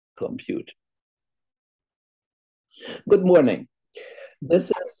compute. Good morning. This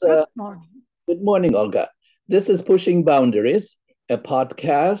is Good morning. Good morning, Olga. This is Pushing Boundaries, a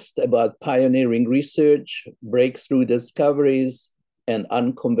podcast about pioneering research, breakthrough discoveries, and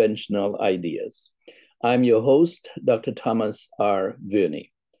unconventional ideas. I'm your host, Dr. Thomas R.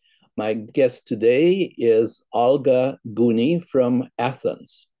 Gouni. My guest today is Olga Gouni from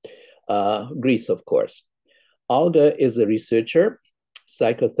Athens, Greece, of course. Olga is a researcher,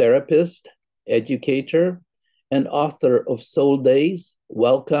 psychotherapist, educator, and author of Soul Days,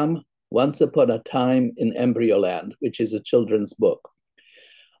 Welcome, Once Upon a Time in Embryoland, which is a children's book.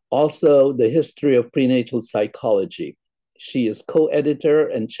 Also, the History of Prenatal Psychology. She is co-editor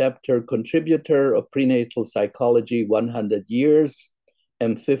and chapter contributor of Prenatal Psychology 100 Years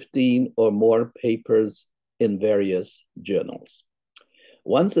and 15 or more papers in various journals.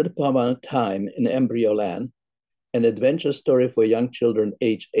 Once Upon a Time in Embryoland, an adventure story for young children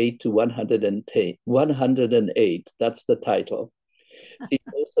aged 8 to 108. That's the title. She's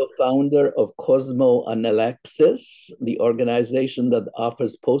also founder of Cosmo Analexis, the organization that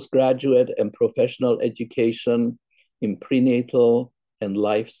offers postgraduate and professional education in prenatal and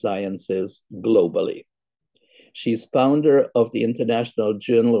life sciences globally. She's founder of the International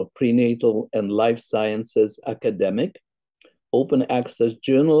Journal of Prenatal and Life Sciences Academic, open access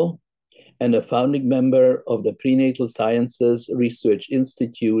journal, and a founding member of the Prenatal Sciences Research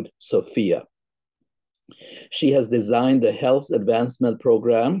Institute, SOPHIA. She has designed the Health Advancement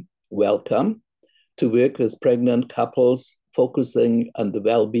Program, Welcome, to work with pregnant couples, focusing on the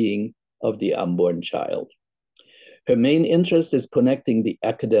well-being of the unborn child. Her main interest is connecting the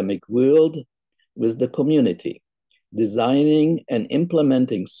academic world with the community, designing and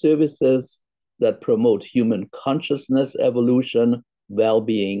implementing services that promote human consciousness evolution,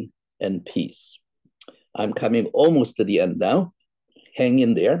 well-being, and peace. I'm coming almost to the end now. Hang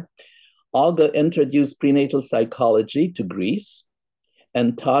in there. Olga introduced prenatal psychology to Greece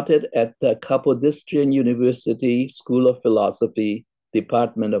and taught it at the Kapodistrian University School of Philosophy,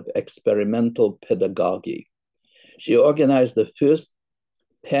 Department of Experimental Pedagogy. She organized the first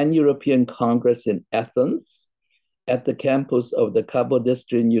Pan-European Congress in Athens at the campus of the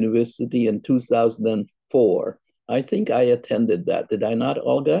Kapodistrian University in 2004. I think I attended that. Did I not,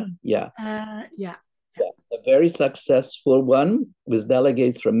 Olga? Yeah. Yeah. A very successful one with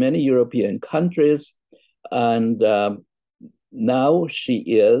delegates from many European countries. And now she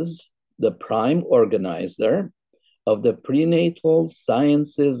is the prime organizer of the Prenatal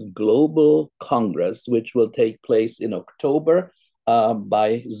Sciences Global Congress, which will take place in October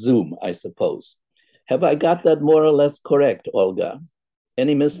by Zoom, I suppose. Have I got that more or less correct, Olga?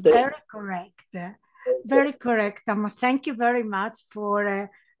 Any mistake? Very correct. Very correct, Thomas. Thank you very much for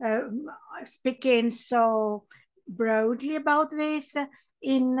speaking so broadly about this.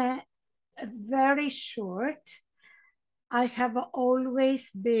 In very short, I have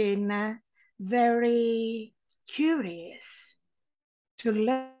always been very curious to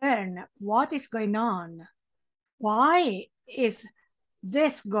learn what is going on. Why is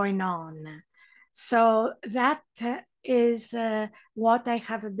this going on? So that is what I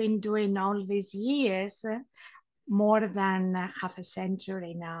have been doing all these years, more than half a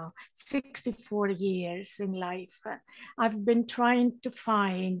century now, 64 years in life. I've been trying to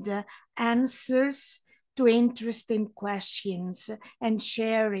find answers to interesting questions and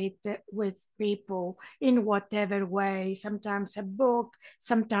share it with people in whatever way, sometimes a book,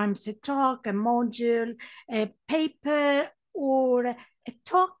 sometimes a talk, a module, a paper, or a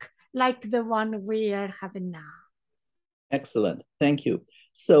talk like the one we are having now. Excellent, thank you.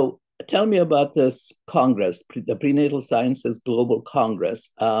 So tell me about this Congress, the Prenatal Sciences Global Congress.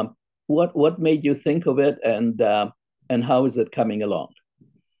 What made you think of it, and how is it coming along?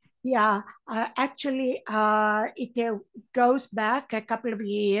 Yeah, actually, it goes back a couple of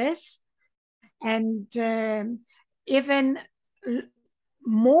years, and even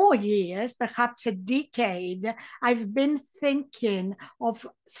more years, perhaps a decade. I've been thinking of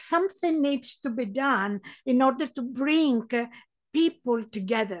something needs to be done in order to bring people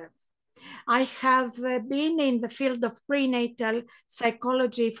together. I have been in the field of prenatal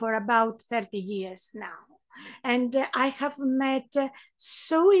psychology for about 30 years now. And I have met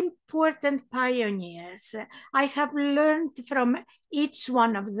so important pioneers. I have learned from each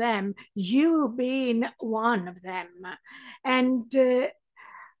one of them, you being one of them. And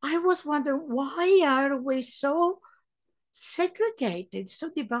I was wondering, why are we so segregated, so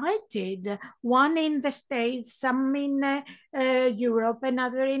divided? One in the States, some in Europe,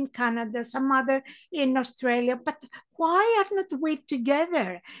 another in Canada, some other in Australia. But why are not we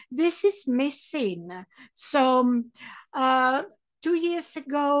together? This is missing. So 2 years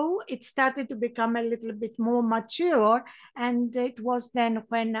ago, it started to become a little bit more mature. And it was then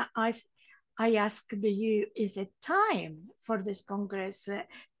when I asked you, is it time for this Congress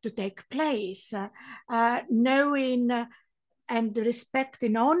to take place? Knowing and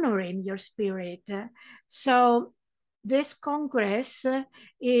respecting, honoring your spirit. So this Congress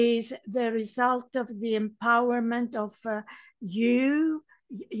is the result of the empowerment of you,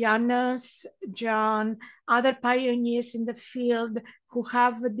 Janos, John, other pioneers in the field who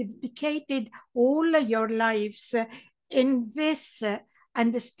have dedicated all your lives in this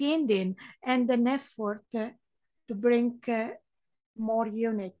understanding and an effort to bring more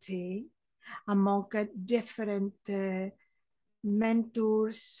unity among different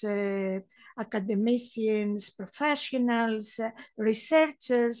mentors, academicians, professionals,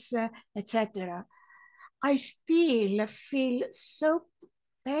 researchers, etc. I still feel so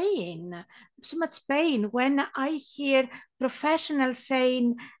much pain when I hear professionals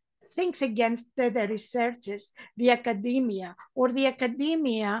saying things against the researchers, the academia, or the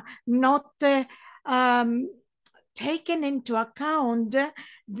academia not taken into account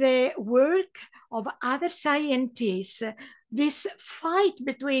the work of other scientists. This fight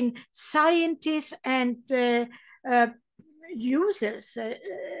between scientists and users,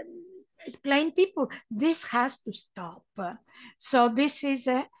 plain people, this has to stop. So this is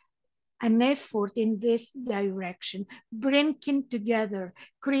an effort in this direction, bringing together,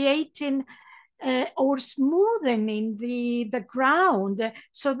 creating or smoothing the ground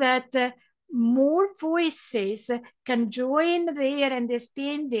so that more voices can join their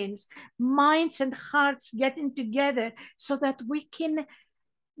understandings, minds and hearts getting together so that we can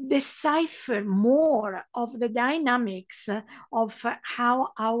decipher more of the dynamics of how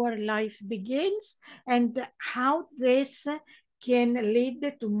our life begins and how this can lead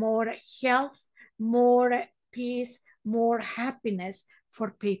to more health, more peace, more happiness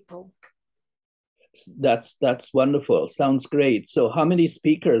for people. That's wonderful. Sounds great. So how many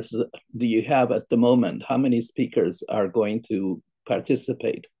speakers do you have at the moment? How many speakers are going to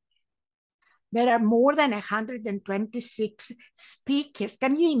participate? There are more than 126 speakers.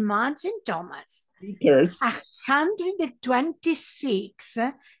 Can you imagine, Thomas? Speakers? 126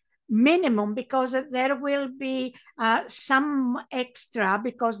 minimum, because there will be some extra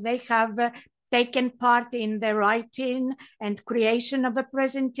because they have taken part in the writing and creation of a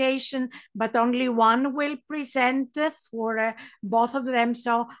presentation, but only one will present for both of them.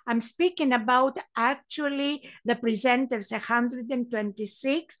 So I'm speaking about actually the presenters,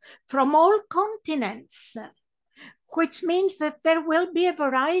 126 from all continents, which means that there will be a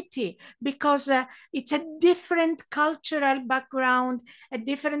variety because it's a different cultural background, a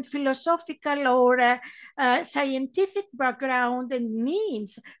different philosophical or scientific background and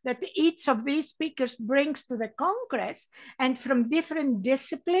needs that each of these speakers brings to the Congress, and from different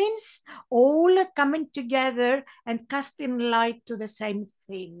disciplines, all coming together and casting light to the same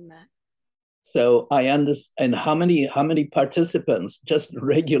theme. So I understand. How many participants, just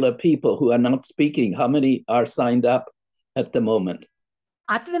regular people who are not speaking, how many are signed up at the moment?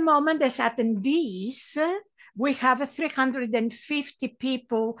 At the moment, as attendees, we have 350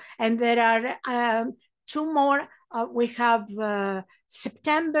 people, and there are two more. We have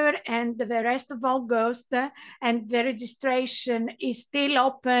September and the rest of August, and the registration is still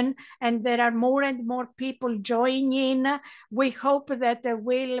open, and there are more and more people joining. We hope that there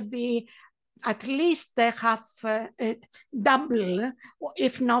will be at least half, double,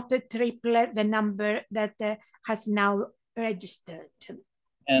 if not triple, the number that has now registered.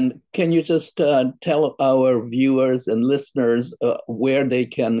 And can you just tell our viewers and listeners where they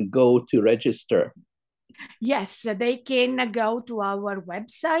can go to register? Yes, they can go to our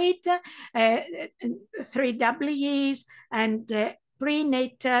website, 3Ws and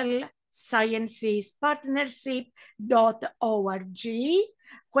Prenatal Sciences Partnership.org,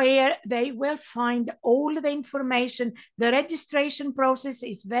 where they will find all the information. The registration process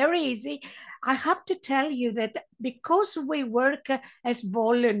is very easy. I have to tell you that because we work as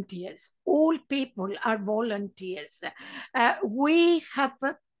volunteers, all people are volunteers, we have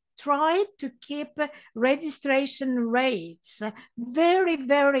tried to keep registration rates very,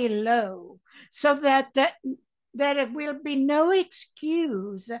 very low so that there will be no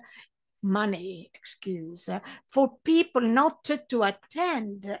money excuse for people not to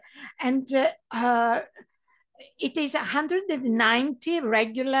attend. And it is 190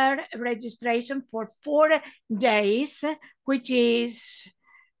 regular registration for 4 days, which is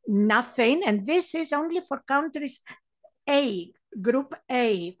nothing. And this is only for countries A, Group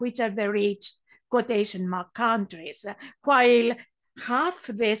A, which are the rich quotation mark countries, while half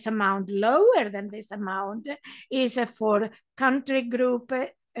this amount, lower than this amount, is for country group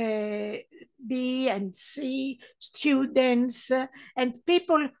B and C students and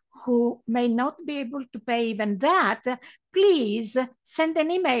people who may not be able to pay even that. Please send an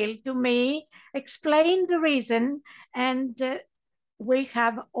email to me, explain the reason, and we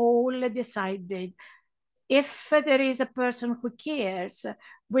have all decided if there is a person who cares,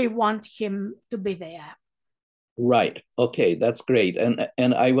 we want him to be there. Right. Okay, that's great.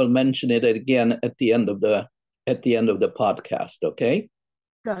 And I will mention it again at the end of the podcast, okay?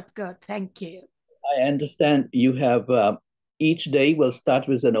 Good. Thank you. I understand you have each day will start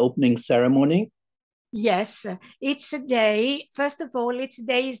with an opening ceremony. Yes, each day, first of all, each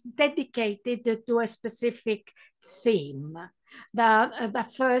day is dedicated to a specific theme. The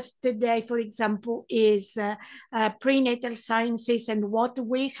first day, for example, is prenatal sciences and what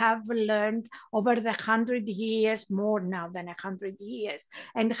we have learned over the 100 years, more now than 100 years,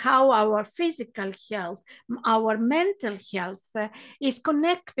 and how our physical health, our mental health is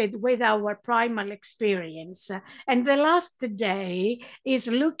connected with our primal experience. And the last day is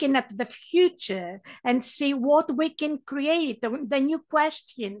looking at the future and see what we can create, the new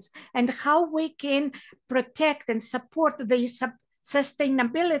questions, and how we can protect and support the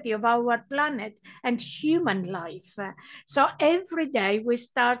sustainability of our planet and human life. So every day we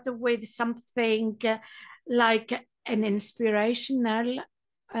start with something like an inspirational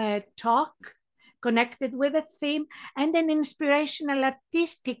talk connected with a theme and an inspirational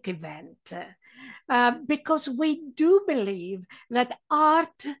artistic event. Because we do believe that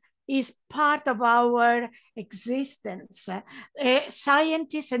art is part of our existence.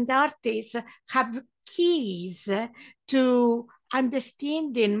 Scientists and artists have keys to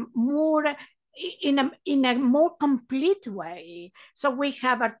understanding more in a more complete way. So we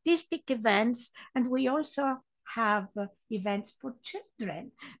have artistic events and we also have events for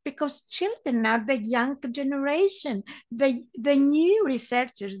children, because children are the young generation, the new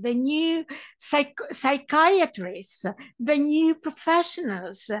researchers, the new psychiatrists, the new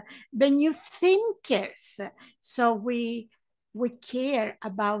professionals, the new thinkers. So we care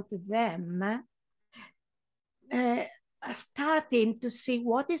about them, starting to see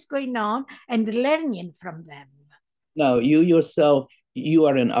what is going on and learning from them. Now, you yourself, you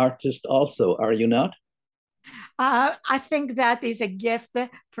are an artist also, are you not? I think that is a gift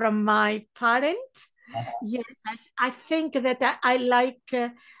from my parents. Yes, I think that I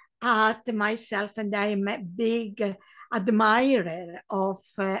like art myself, and I'm a big admirer of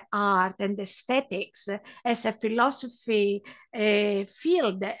art and aesthetics as a philosophy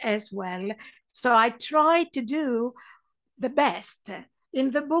field as well. So I try to do the best in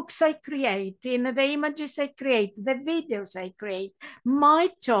the books I create, in the images I create, the videos I create, my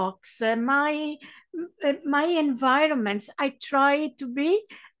talks, my environments. I try to be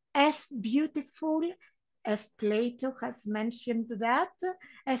as beautiful as Plato has mentioned that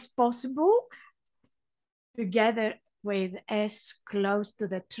as possible, together with as close to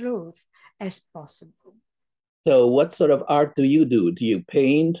the truth as possible. So what sort of art do you do? Do you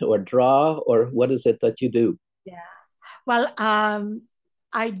paint or draw, or what is it that you do? Yeah. Well,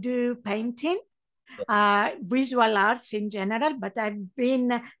 I do painting, visual arts in general, but I've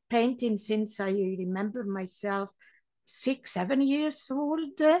been painting since I remember myself 6, 7 years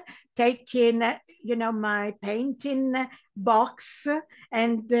old, taking, my painting box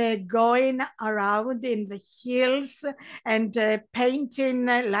and going around in the hills and painting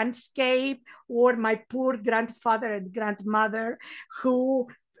landscape, or my poor grandfather and grandmother who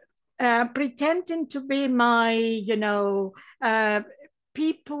pretending to be my,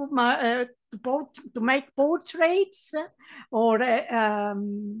 people, to make portraits or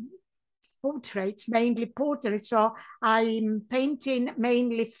portraits, mainly portraits. So I'm painting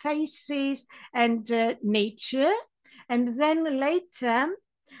mainly faces and nature. And then later,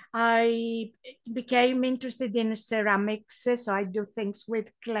 I became interested in ceramics, so I do things with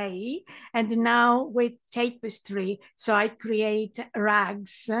clay, and now with tapestry. So I create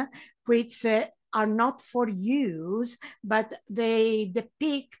rags, which are not for use, but they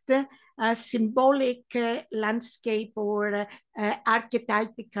depict a symbolic landscape or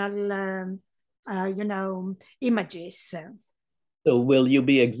archetypical, images. So will you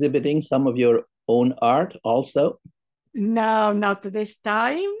be exhibiting some of your own art also? No, not this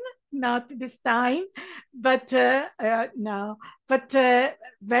time. Not this time. But no. But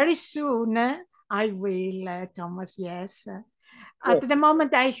very soon I will, Thomas. Yes. At the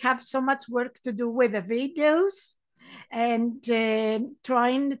moment, I have so much work to do with the videos and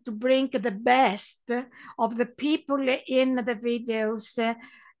trying to bring the best of the people in the videos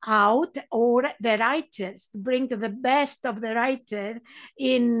out, or the writers, to bring the best of the writer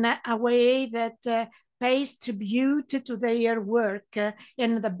in a way that pays tribute to their work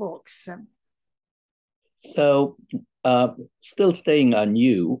in the books. So, still staying on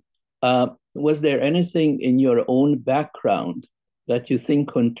you, was there anything in your own background that you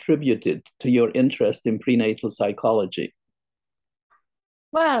think contributed to your interest in prenatal psychology?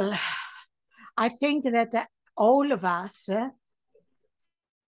 Well, I think that all of us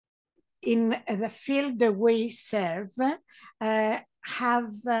in the field that we serve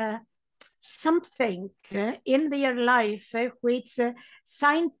have something in their life which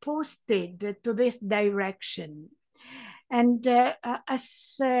signposted to this direction. And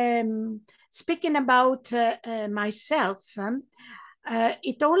as speaking about myself,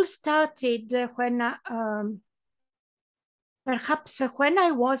 it all started when perhaps when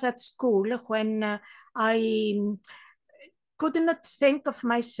I was at school, when I could not think of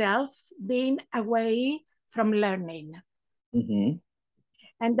myself being away from learning. Mm-hmm.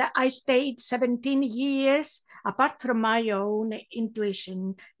 And I stayed 17 years, apart from my own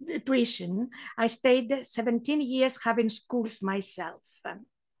tuition, I stayed 17 years having schools myself.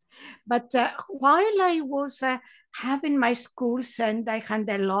 But while I was having my schools, and I had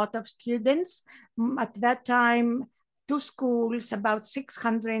a lot of students, at that time, 2 schools, about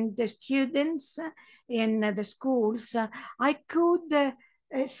 600 students in the schools, I could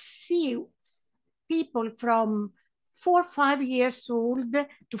see people from 4 or 5 years old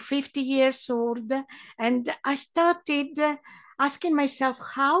to 50 years old. And I started asking myself,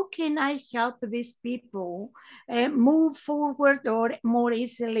 how can I help these people move forward or more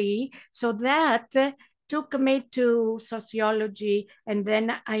easily? So that took me to sociology. And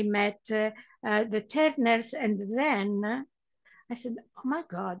then I met the Turners. And then I said, oh my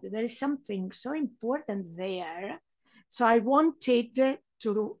God, there is something so important there. So I wanted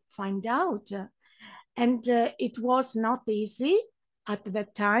to find out. And it was not easy at the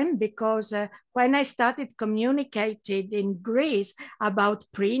time, because when I started communicating in Greece about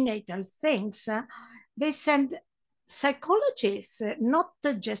prenatal things, they sent psychologists, not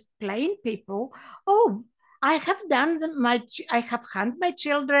just plain people. Oh, I have had my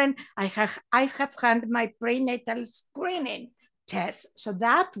children, I have had my prenatal screening test. So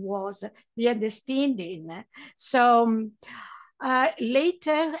that was the understanding. So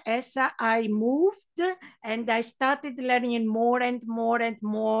later, as I moved and I started learning more and more and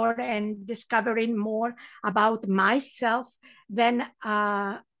more and discovering more about myself, then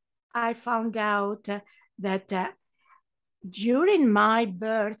I found out that during my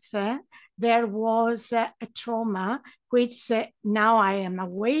birth, there was a trauma which now I am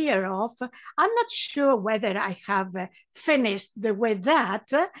aware of. I'm not sure whether I have finished with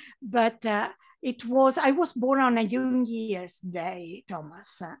that, but I was born on a New Year's Day,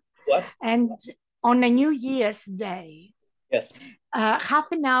 Thomas. What? And on a New Year's Day. Yes.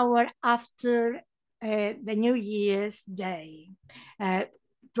 Half an hour after the New Year's Day,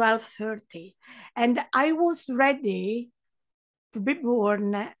 12:30. And I was ready to be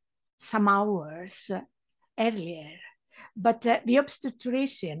born some hours earlier. But the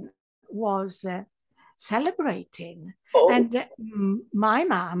obstetrician was celebrating. Oh. And my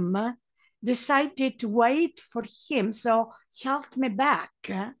mom decided to wait for him. So he held me back,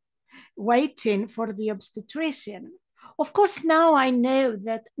 waiting for the obstetrician. Of course, now I know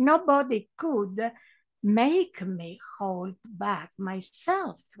that nobody could make me hold back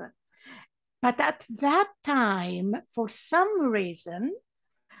myself. But at that time, for some reason,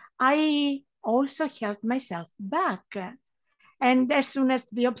 I also held myself back. And as soon as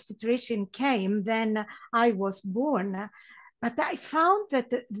the obstetrician came, then I was born. But I found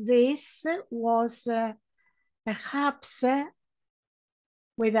that this was perhaps,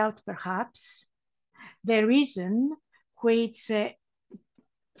 without perhaps, the reason which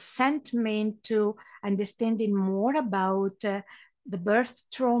sent me into understanding more about the birth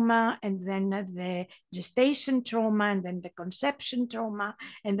trauma, and then the gestation trauma, and then the conception trauma,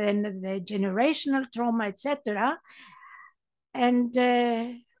 and then the generational trauma, etc. And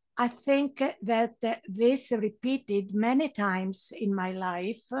I think that this repeated many times in my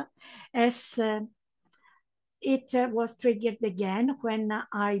life, as it was triggered again when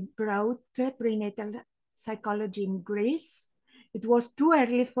I brought prenatal psychology in Greece. It was too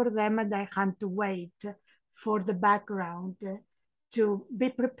early for them, and I had to wait for the background to be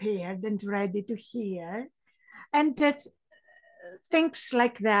prepared and ready to hear. And things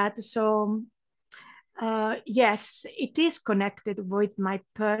like that. So yes, it is connected with my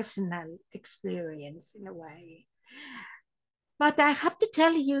personal experience in a way. But I have to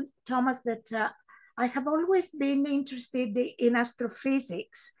tell you, Thomas, that I have always been interested in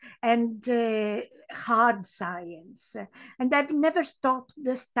astrophysics and hard science, and I've never stopped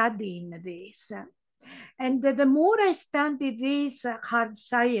studying this. And the more I study these hard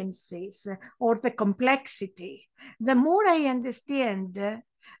sciences or the complexity, the more I understand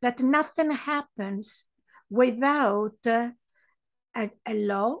that nothing happens without a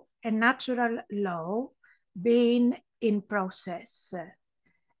law, a natural law, being in process.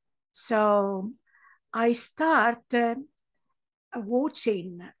 So I start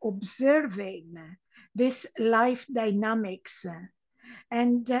watching, observing this life dynamics,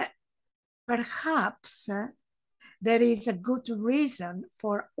 and perhaps there is a good reason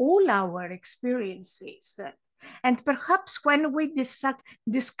for all our experiences. And perhaps when we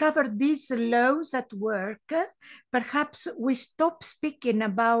discover these laws at work, perhaps we stop speaking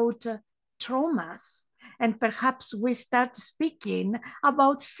about traumas, and perhaps we start speaking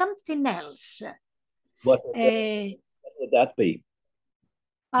about something else. What would that be?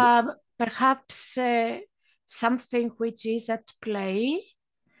 Perhaps something which is at play,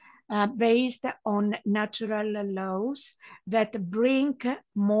 based on natural laws that bring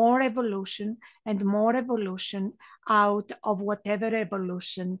more evolution and more evolution out of whatever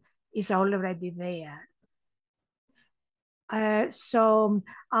evolution is already there. So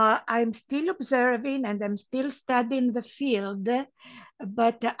I'm still observing and I'm still studying the field,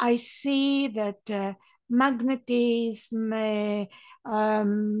 but I see that magnetism,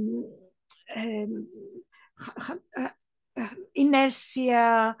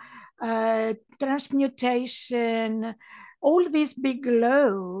 inertia, transmutation, all these big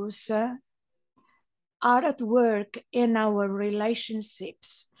laws are at work in our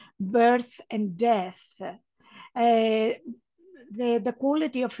relationships, birth and death, the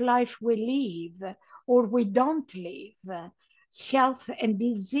quality of life we live or we don't live, health and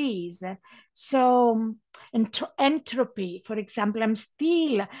disease. So entropy, for example, I'm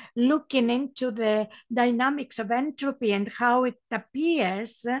still looking into the dynamics of entropy and how it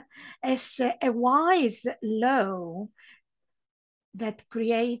appears as a wise law that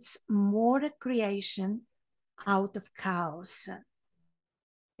creates more creation out of chaos.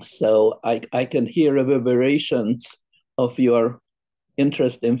 So I can hear reverberations of your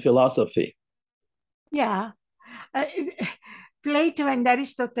interest in philosophy. Yeah. Plato and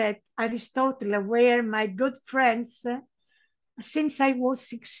Aristotle were my good friends since I was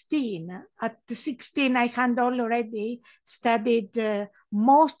 16. At 16, I had already studied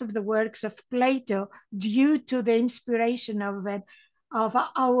most of the works of Plato due to the inspiration of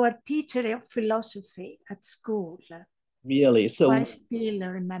our teacher of philosophy at school. Really? So I still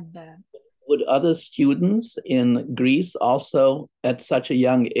remember. would other students in Greece also at such a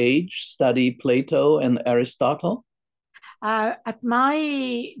young age study Plato and Aristotle? At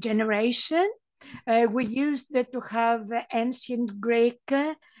my generation, we used to have ancient Greek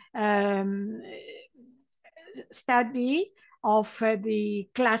study of the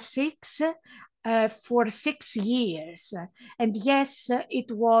classics for 6 years. And yes,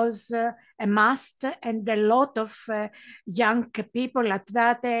 it was a must, and a lot of young people at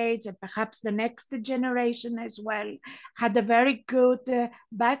that age, and perhaps the next generation as well, had a very good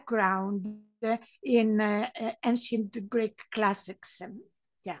background in ancient Greek classics.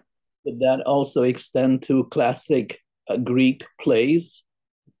 Yeah. Did that also extend to classic Greek plays?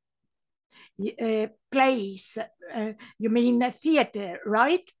 Plays, you mean theater,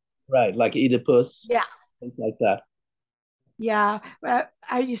 right? Right, like Oedipus, Yeah. things like that. Yeah,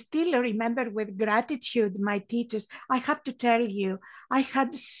 I still remember with gratitude my teachers. I have to tell you, I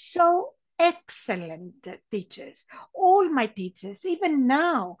had so excellent teachers. All my teachers, even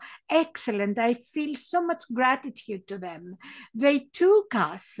now, excellent. I feel so much gratitude to them. They took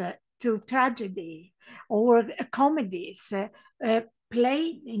us to tragedy or comedies,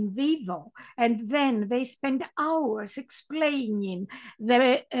 played in vivo, and then they spend hours explaining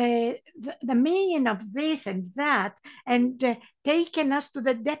the meaning of this and that, and taking us to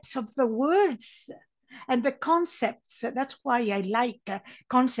the depths of the words and the concepts. That's why I like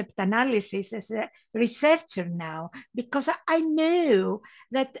concept analysis as a researcher now, because I know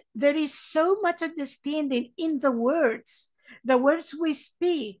that there is so much understanding in the words. The words we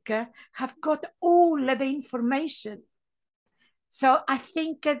speak have got all the information. So I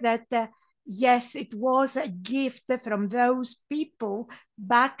think that, yes, it was a gift from those people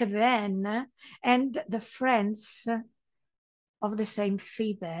back then, and the friends of the same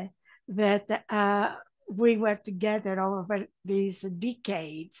fever that we were together over these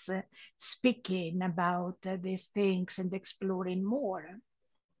decades, speaking about these things and exploring more.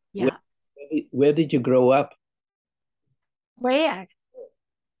 Yeah. Where did you grow up? Where?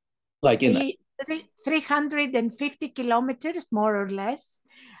 Like in 350 kilometers, more or less,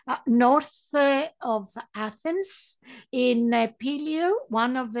 north of Athens, in Pelio,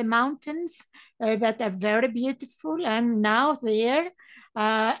 one of the mountains that are very beautiful. I'm now there,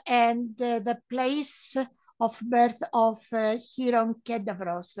 and the place of birth of Hieron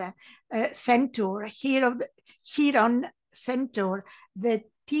Kedavros, Centaur, Hieron Centaur, the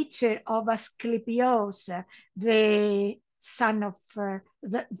teacher of Asclepios, the son of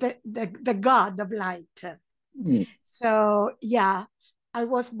the god of light. Mm. So yeah, I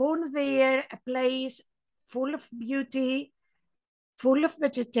was born there, a place full of beauty, full of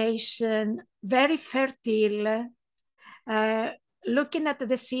vegetation, very fertile, looking at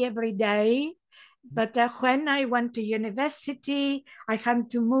the sea every day. But when I went to university, I had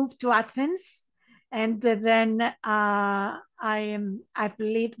to move to Athens. And then I've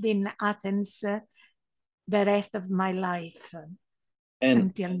lived in Athens the rest of my life And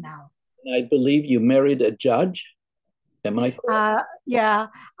until now. I believe you married a judge. Am I correct? Yeah,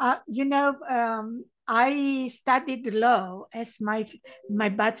 I studied law as my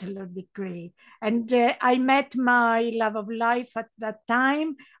bachelor degree, and I met my love of life at that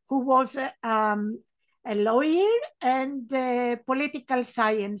time, who was a lawyer and political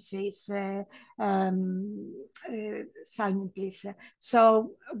sciences scientist.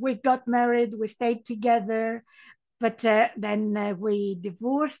 So we got married, we stayed together, but then we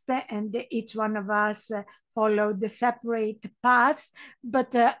divorced, and each one of us followed the separate paths.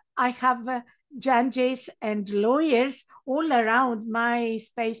 But I have judges and lawyers all around my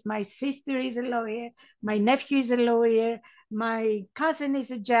space. My sister is a lawyer, my nephew is a lawyer, my cousin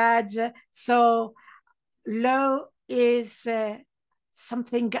is a judge. So law is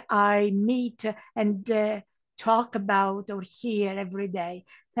something I meet and talk about or hear every day.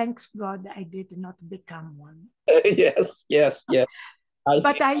 Thanks God I did not become one. Yes, yes, yes.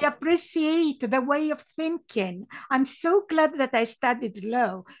 But I appreciate the way of thinking. I'm so glad that I studied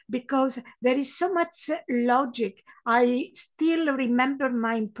law, because there is so much logic. I still remember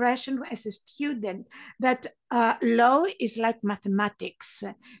my impression as a student that law is like mathematics.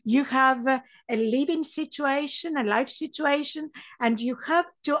 You have a living situation, a life situation, and you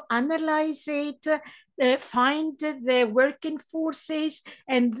have to analyze it, find the working forces,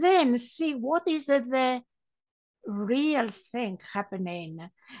 and then see what is the real thing happening,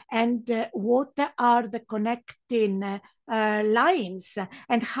 and what are the connecting lines,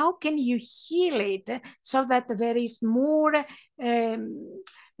 and how can you heal it so that there is more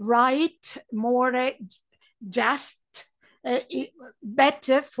right, more just,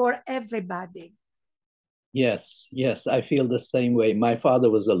 better for everybody. Yes, yes, I feel the same way. My father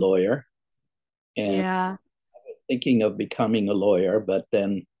was a lawyer, and Yeah. thinking of becoming a lawyer, but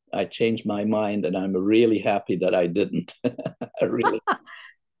then I changed my mind, and I'm really happy that I didn't. I really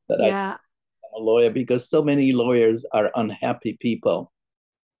that I Yeah. am a lawyer, because so many lawyers are unhappy people.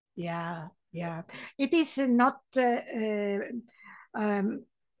 Yeah. Yeah. It is not. Um,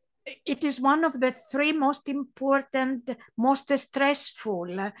 it is one of the three most important, most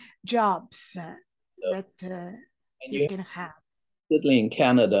stressful jobs that And you you, can have. certainly in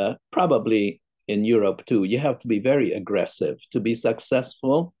Canada, probably in Europe too, you have to be very aggressive to be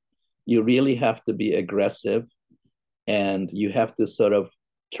successful. You really have to be aggressive, and you have to sort of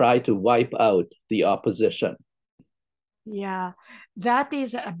try to wipe out the opposition. Yeah, that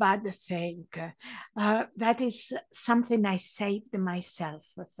is a bad thing. That is something I saved myself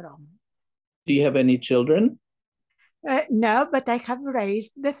from. Do you have any children? No, but I have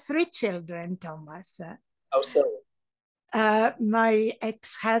raised the three children, Thomas. How so? My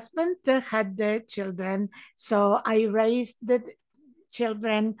ex-husband had the children, so I raised the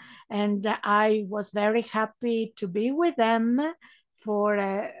children, and I was very happy to be with them for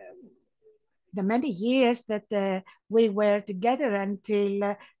the many years that we were together,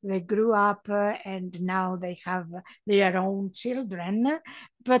 until they grew up and now they have their own children.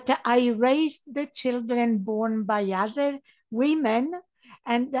 But I raised the children born by other women,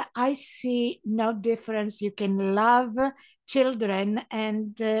 and I see no difference. You can love children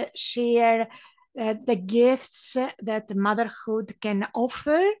and share the gifts that motherhood can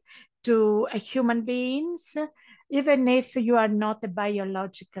offer to human beings, even if you are not a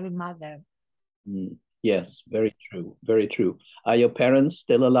biological mother. Yes, very true. Very true. Are your parents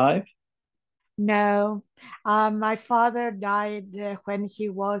still alive? No, my father died when he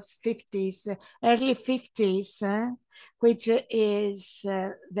was 50s, early 50s, which is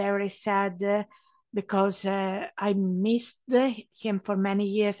very sad, because I missed him for many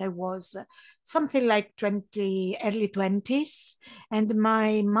years. I was something like 20, early 20s, and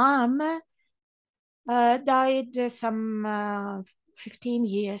my mom died some 15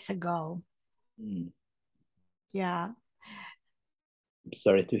 years ago. Mm. Yeah. I'm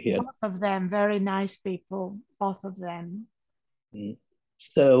sorry to hear. Both of them, very nice people, both of them. Mm.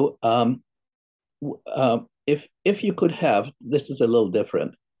 So, if you could have, this is a little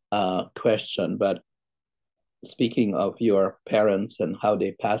different question, but speaking of your parents and how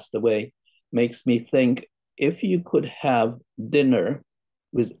they passed away, makes me think if you could have dinner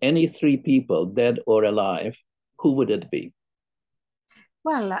with any three people, dead or alive, who would it be?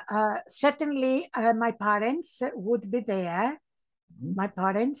 Well, certainly my parents would be there, Mhm. my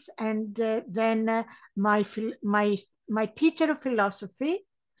parents, and then my teacher of philosophy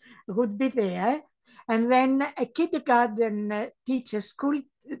would be there, and then a kindergarten teacher,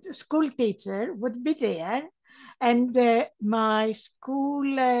 school teacher would be there, and my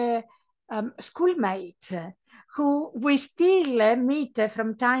schoolmate, who we still meet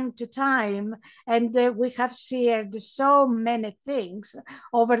from time to time, and we have shared so many things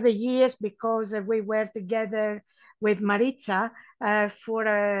over the years because we were together with Maritza for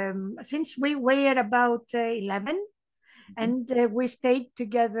since we were about 11, and we stayed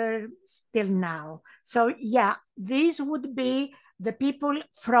together still now. So yeah, these would be the people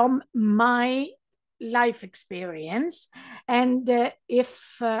from my life experience. And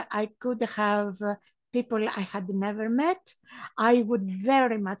if I could have people I had never met, I would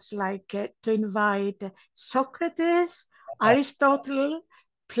very much like to invite Socrates, Aristotle,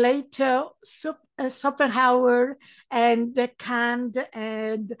 Plato, Schopenhauer, and Kant,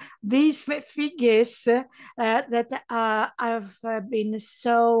 and these figures that I've been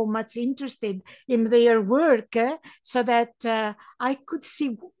so much interested in their work, so that I could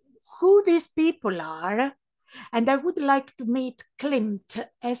see who these people are. And I would like to meet Klimt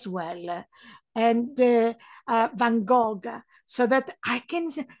as well, and Van Gogh, so that I can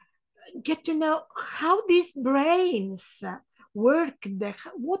get to know how these brains worked,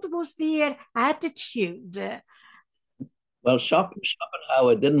 what was their attitude. Well,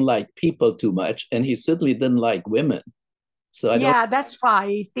 Schopenhauer didn't like people too much, and he certainly didn't like women. So Yeah, that's why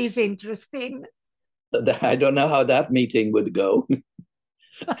it is interesting. I don't know how that meeting would go.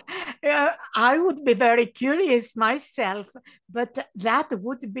 I would be very curious myself, but that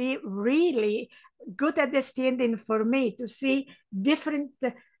would be really good understanding for me to see different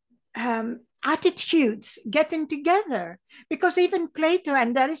attitudes getting together, because even Plato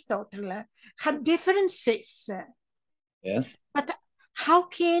and Aristotle had differences. Yes. But how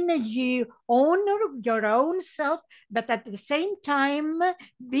can you honor your own self, but at the same time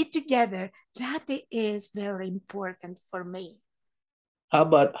be together? That is very important for me. How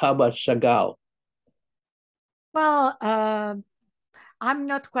about Chagall? Well, I'm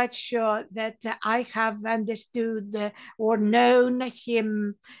not quite sure that I have understood or known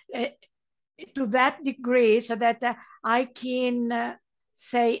him uh, to that degree, so that I can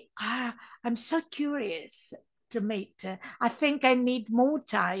say, I'm so curious to meet. I think I need more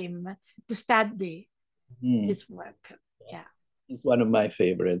time to study Hmm. his work. Yeah. He's one of my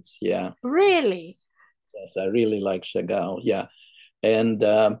favorites. Yeah. Really? Yes, I really like Chagall. Yeah. And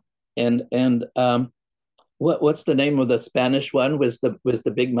what's the name of the Spanish one? Was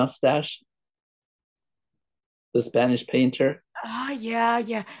the big mustache? The Spanish painter? Ah, yeah,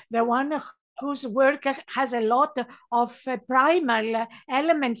 yeah. The one whose work has a lot of primal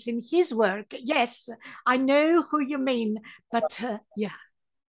elements in his work. Yes, I know who you mean, but yeah,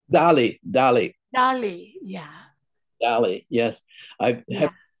 Dali. Dali, yeah, Dali. Yes. I have yeah.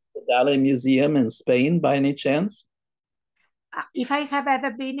 the Dali Museum in Spain by any chance? If I have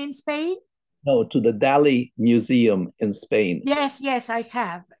ever been in Spain, No, to the Dali Museum in Spain. yes, yes, I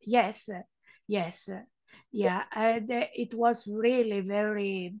have. Yes, yes, yeah. It was really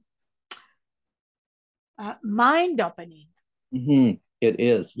very mind-opening. Mhm. It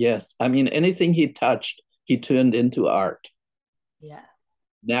is, yes. I mean, anything he touched, he turned into art. Yeah.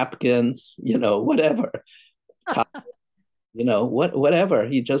 Napkins, whatever. Whatever.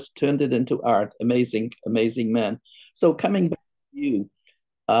 He just turned it into art. Amazing, amazing man. So coming back to you,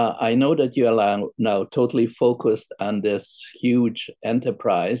 I know that you are now totally focused on this huge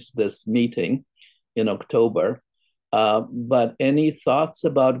enterprise, this meeting in October. But any thoughts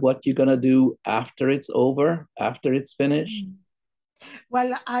about what you're going to do after it's over, after it's finished? Mm.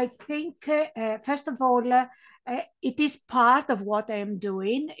 Well, I think, first of all, it is part of what I am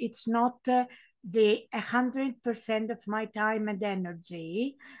doing. It's not the 100% of my time and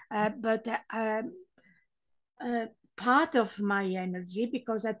energy, but uh, part of my energy,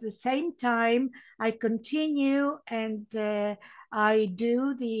 because at the same time, I continue and I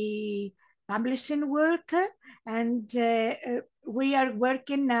do the publishing work, and we are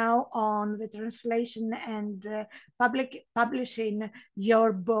working now on the translation and publishing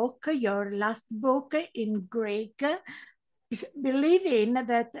your book, your last book in Greek, believing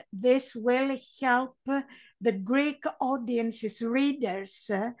that this will help the Greek audience's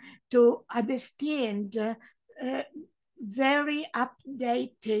readers to understand very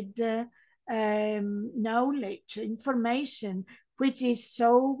updated knowledge, information, which is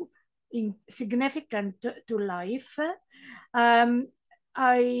so significant to life.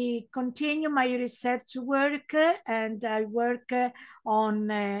 I continue my research work, and I work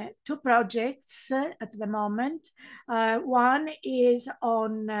on two projects at the moment. One is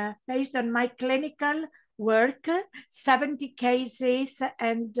based on my clinical work, 70 cases,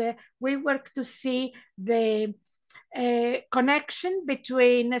 and we work to see the connection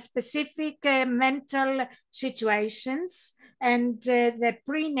between specific mental situations and the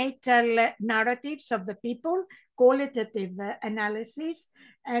prenatal narratives of the people, qualitative analysis.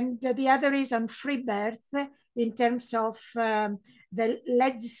 And the other is on free birth in terms of the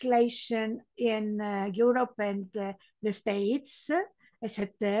legislation in Europe and the States as a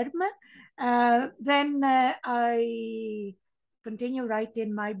term. Then I continue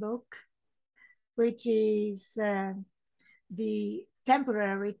writing my book, which is the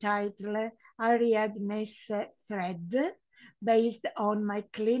temporary title, Ariadne's Thread, based on my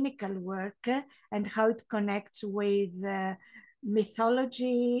clinical work and how it connects with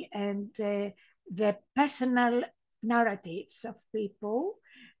mythology and the personal narratives of people,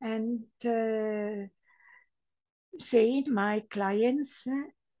 and seeing my clients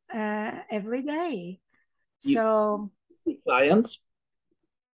every day. So clients,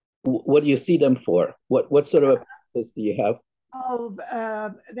 what do you see them for? What sort of a practice do you have? Oh,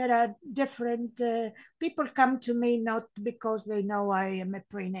 there are different people come to me not because they know I am a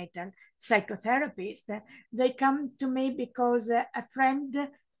prenatal psychotherapist. They come to me because a friend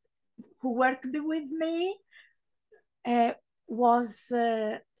who worked with me was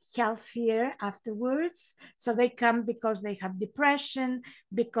healthier afterwards. So they come because they have depression,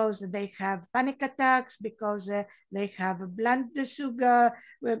 because they have panic attacks, because they have blood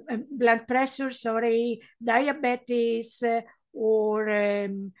pressure, diabetes, or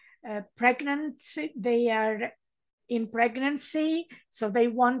pregnancy. They are in pregnancy, so they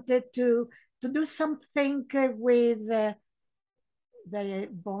wanted to do something with the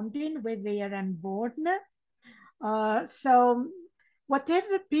bonding with their unborn. So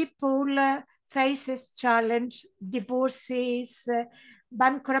whatever people faces challenge, divorces,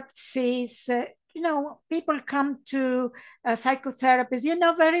 bankruptcies, people come to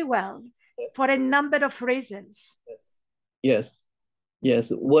psychotherapists, very well, for a number of reasons. Yes.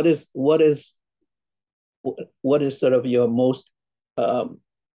 What is sort of your most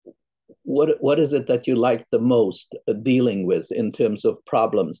what is it that you like the most dealing with in terms of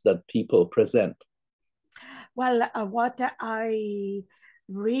problems that people present? Well, what I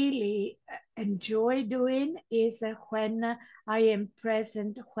really enjoy doing is when I am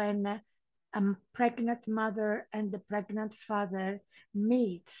present, when a pregnant mother and the pregnant father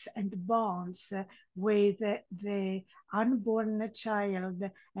meets and bonds with the unborn child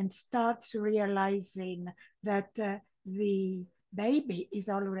and starts realizing that the baby is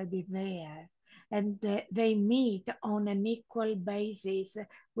already there, and they meet on an equal basis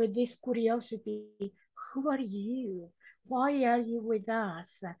with this curiosity. Who are you? Why are you with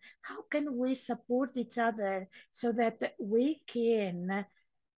us? How can we support each other so that we can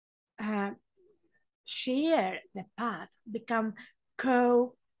share the path, become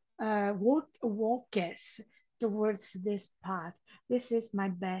co-walkers towards this path? This is my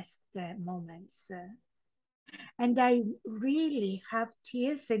best moments. And I really have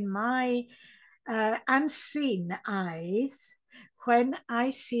tears in my unseen eyes when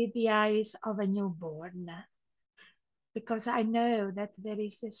I see the eyes of a newborn, because I know that there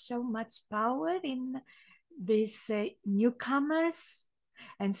is so much power in these newcomers,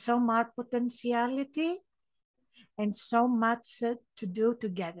 and so much potentiality, and so much to do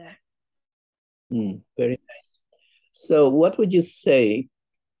together. Very nice. So what would you say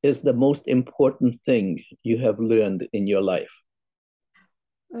is the most important thing you have learned in your life?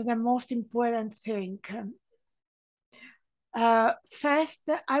 The most important thing. First,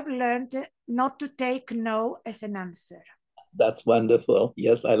 I've learned not to take no as an answer. That's wonderful.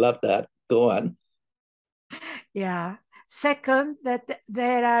 Yes, I love that. Go on. Yeah. Second, that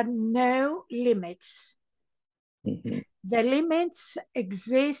there are no limits. The limits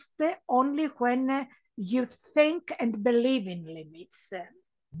exist only when you think and believe in limits.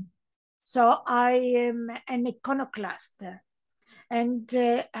 So I am an iconoclast, And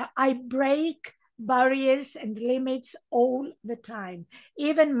I break barriers and limits all the time,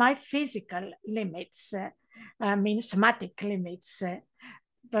 even my physical limits, I mean somatic limits.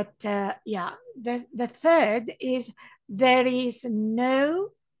 But yeah, the third is there is no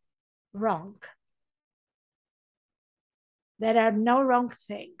wrong. There are no wrong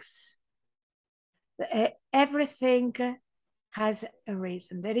things. Everything has a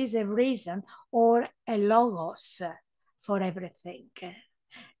reason. There is a reason or a logos for everything.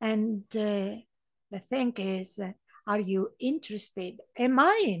 And the thing is, are you interested? Am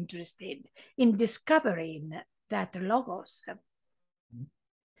I interested in discovering that logos?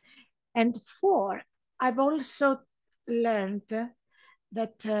 And four, I've also learned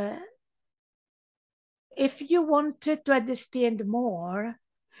that if you wanted to understand more,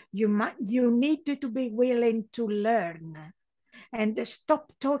 you need to be willing to learn and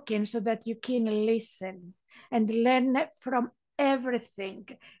stop talking so that you can listen and learn from everything.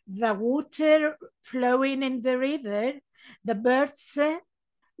 The water flowing in the river, the birds,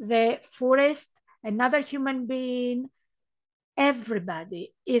 the forest, another human being,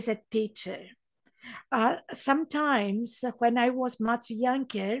 everybody is a teacher. Sometimes when I was much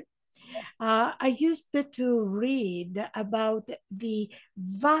younger, I used to read about the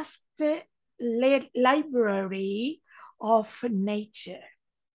vast library of nature.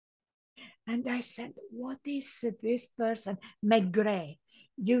 And I said, what is this person, Maigret,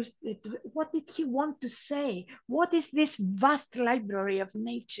 used to, what did he want to say? What is this vast library of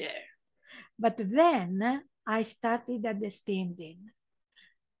nature? But then I started understanding.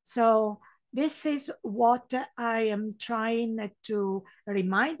 So this is what I am trying to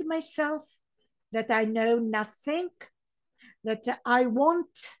remind myself, that I know nothing, that I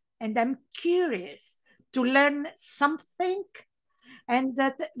want and I'm curious to learn something, and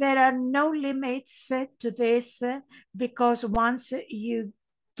that there are no limits to this, because once you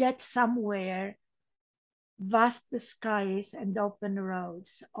get somewhere, vast skies and open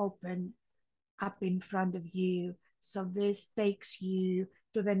roads open up in front of you. So this takes you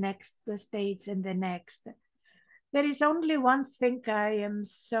to the next stage and the next. There is only one thing I am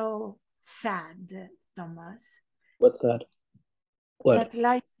so sad, Thomas. What's that? What? That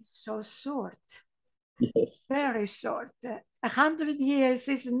life is so short. Yes. Very short. 100 years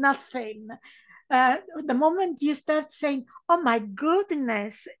is nothing. The moment you start saying, oh my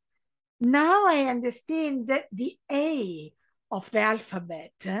goodness, now I understand the A of the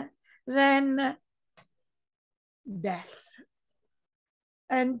alphabet, then death.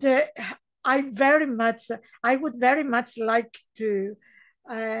 And I would very much like to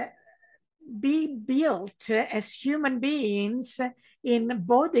be built as human beings in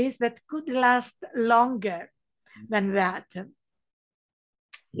bodies that could last longer than that.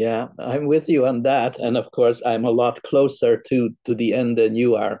 Yeah, I'm with you on that. And of course, I'm a lot closer to the end than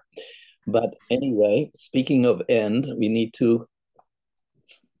you are. But anyway, speaking of end, we need to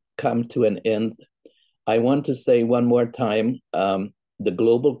come to an end. I want to say one more time, the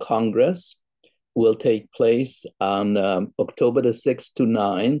Global Congress will take place on October the 6th to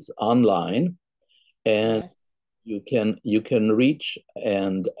 9th online. And yes, you can reach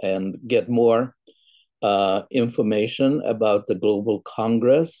and get more information about the Global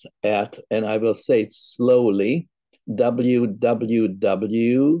Congress at, and I will say it slowly,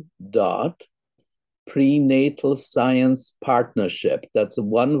 www.Prenatal Science Partnership. That's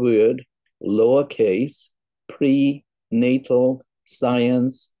one word, lowercase, Prenatal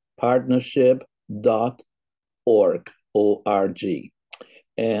Science Partnership.org, O-R-G.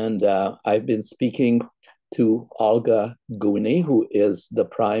 And I've been speaking to Olga Gouni, who is the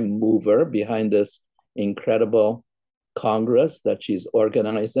prime mover behind this incredible Congress that she's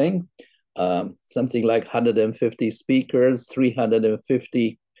organizing. Something like 150 speakers,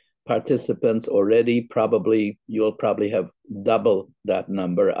 350 participants already. You'll probably have double that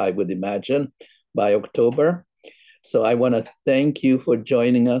number, I would imagine, by October. So I want to thank you for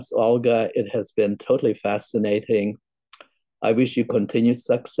joining us, Olga. It has been totally fascinating. I wish you continued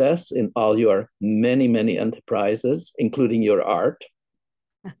success in all your many, many enterprises, including your art.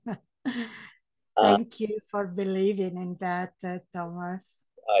 Thank you for believing in that, Thomas.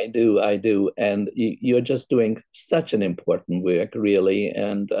 I do. And you're just doing such an important work, really.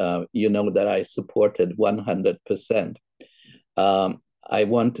 And you know that I support it 100%. I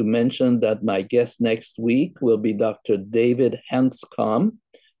want to mention that my guest next week will be Dr. David Hanscom,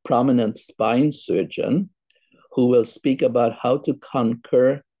 prominent spine surgeon, who will speak about how to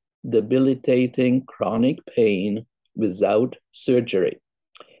conquer debilitating chronic pain without surgery.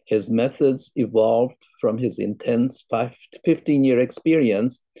 His methods evolved from his intense 15-year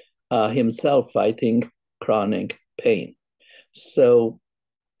experience himself fighting chronic pain. So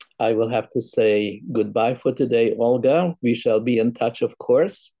I will have to say goodbye for today, Olga. We shall be in touch, of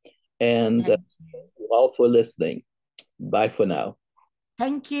course. And thank you all for listening. Bye for now.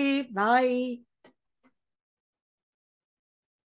 Thank you. Bye.